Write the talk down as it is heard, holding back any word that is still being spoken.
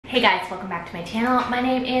Hey guys, welcome back to my channel. My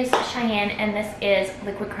name is Cheyenne and this is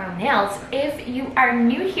Liquidchromenails. If you are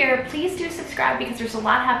new here, please do subscribe because there's a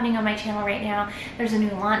lot happening on my channel right now. There's a new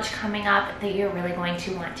launch coming up that you're really going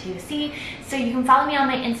to want to see. So you can follow me on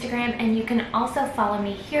my Instagram and you can also follow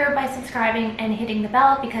me here by subscribing and hitting the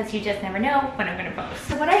bell because you just never know when I'm gonna post.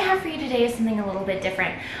 So what I have for you today is something a little bit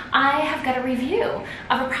different. I have got a review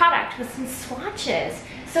of a product with some swatches.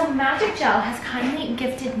 So Magic Gel has kindly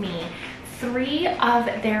gifted me 3 of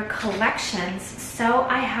their collections. So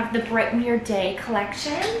I have the Brighten Your Day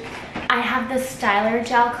collection. I have the Styler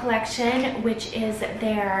Gel collection, which is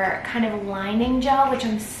their kind of lining gel, which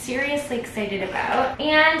I'm seriously excited about.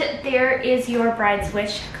 And there is your Bride's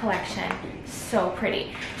Wish collection. So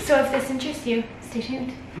pretty. So if this interests you, stay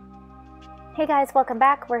tuned. Hey guys, welcome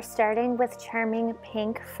back. We're starting with Charming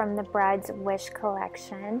Pink from the Bride's Wish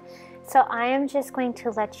collection. So I am just going to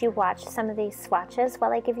let you watch some of these swatches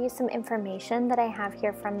while I give you some information that I have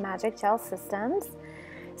here from Magic Gel Systems.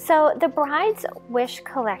 So the Bride's Wish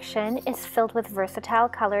collection is filled with versatile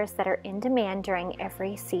colors that are in demand during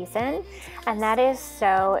every season, and that is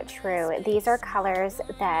so true. These are colors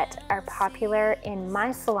that are popular in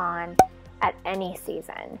my salon at any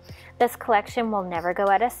season. This collection will never go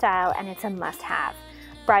out of style and it's a must-have.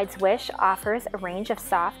 Bride's Wish offers a range of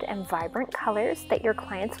soft and vibrant colors that your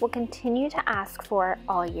clients will continue to ask for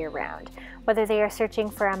all year round, whether they are searching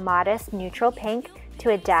for a modest neutral pink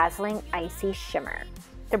to a dazzling icy shimmer.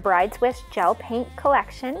 The Bride's Wish Gel Paint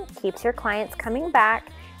collection keeps your clients coming back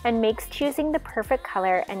and makes choosing the perfect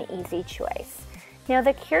color an easy choice. Now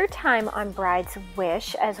the cure time on Bride's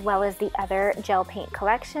Wish, as well as the other gel paint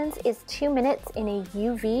collections, is 2 minutes in a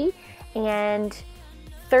UV and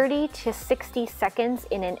 30 to 60 seconds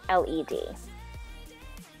in an LED.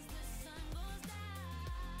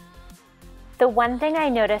 The one thing I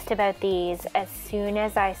noticed about these as soon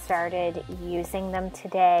as I started using them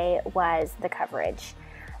today was the coverage.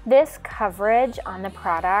 This coverage on the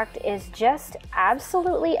product is just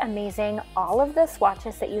absolutely amazing. All of the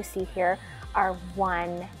swatches that you see here are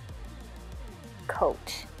one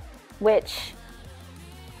coat, which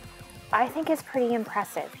I think is pretty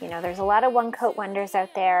impressive. You know, there's a lot of one coat wonders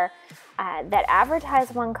out there that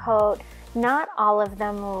advertise one coat. Not all of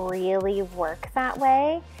them really work that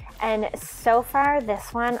way. And so far,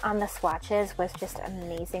 this one on the swatches was just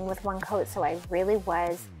amazing with one coat. So I really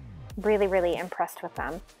was really impressed with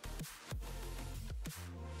them.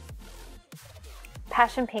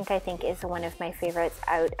 Passion Pink, I think, is one of my favorites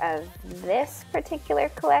out of this particular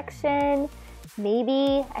collection.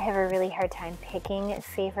 Maybe I have a really hard time picking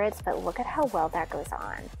favorites, but look at how well that goes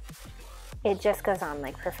on. It just goes on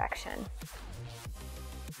like perfection.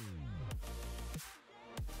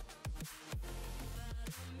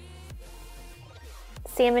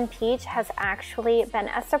 Salmon Peach has actually been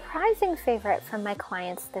a surprising favorite from my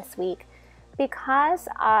clients this week. Because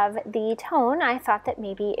of the tone, I thought that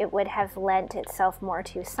maybe it would have lent itself more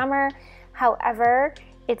to summer. However,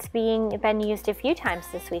 it's been used a few times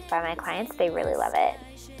this week by my clients. They really love it.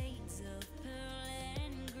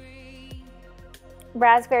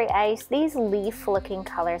 Raspberry Ice. These leaf looking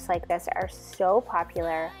colors like this are so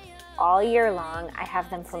popular all year long. I have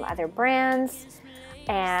them from other brands.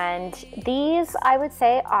 And these, I would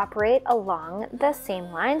say, operate along the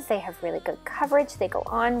same lines. They have really good coverage. They go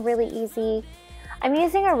on really easy. I'm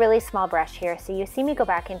using a really small brush here, so you see me go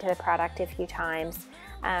back into the product a few times.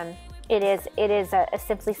 It is a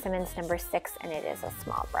Simply Simmons number 6, and it is a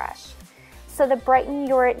small brush. So the Brighten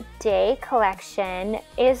Your Day collection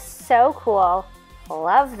is so cool.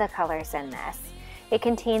 Love the colors in this. It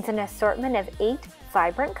contains an assortment of 8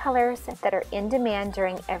 vibrant colors that are in demand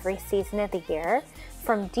during every season of the year,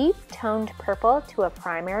 from deep toned purple to a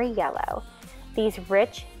primary yellow. These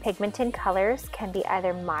rich pigmented colors can be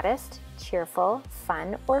either modest, cheerful,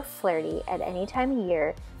 fun, or flirty at any time of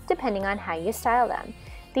year, depending on how you style them.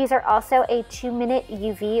 These are also a 2-minute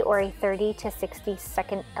UV or a 30 to 60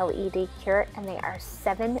 second LED cure, and they are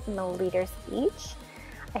 7 milliliters each.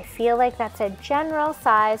 I feel like that's a general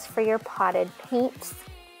size for your potted paints.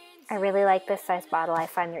 I really like this size bottle. I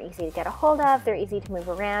find they're easy to get a hold of. They're easy to move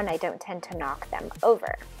around. I don't tend to knock them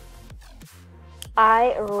over.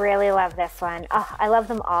 I really love this one. Oh, I love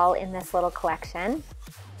them all in this little collection.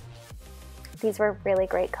 These were really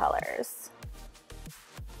great colors.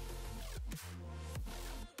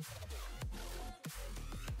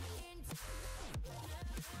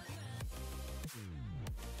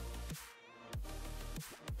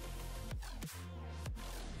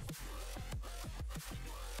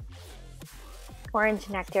 Orange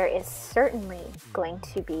Nectar is certainly going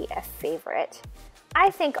to be a favorite. I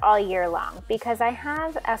think all year long, because I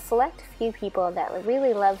have a select few people that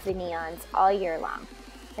really love the neons all year long.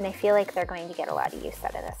 and I feel like they're going to get a lot of use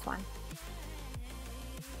out of this one.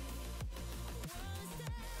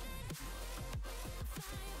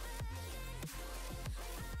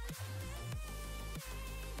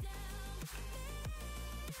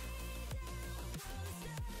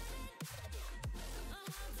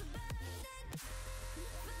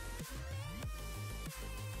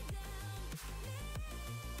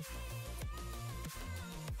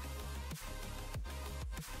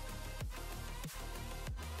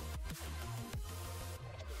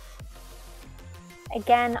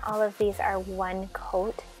 Again, all of these are one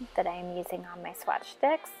coat that I am using on my swatch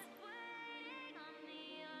sticks.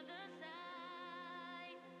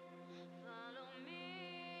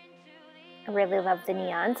 I really love the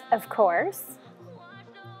neons, of course.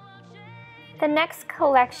 The next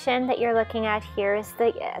collection that you're looking at here is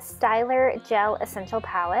the Styler Gel Essential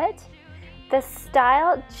Palette. The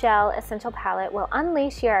Style Gel Essential Palette will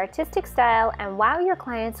unleash your artistic style and wow your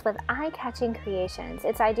clients with eye-catching creations.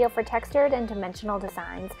 It's ideal for textured and dimensional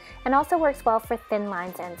designs and also works well for thin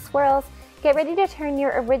lines and swirls. Get ready to turn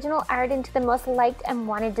your original art into the most liked and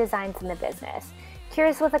wanted designs in the business.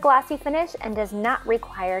 Cures with a glossy finish and does not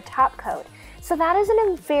require top coat. So that is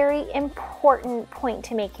a very important point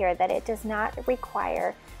to make here, that it does not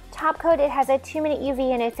require top coat. It has a 2-minute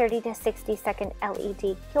UV and a 30 to 60 second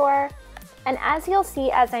LED cure. And as you'll see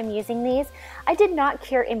as I'm using these, I did not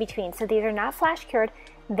cure in between. So these are not flash cured.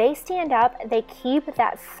 They stand up, they keep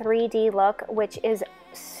that 3D look, which is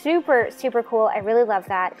super, super cool. I really love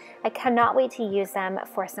that. I cannot wait to use them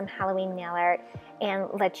for some Halloween nail art and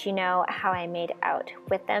let you know how I made out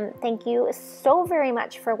with them. Thank you so very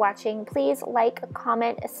much for watching. Please like,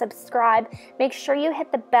 comment, subscribe. Make sure you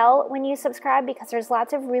hit the bell when you subscribe because there's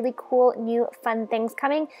lots of really cool new fun things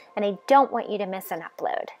coming and I don't want you to miss an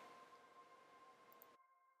upload.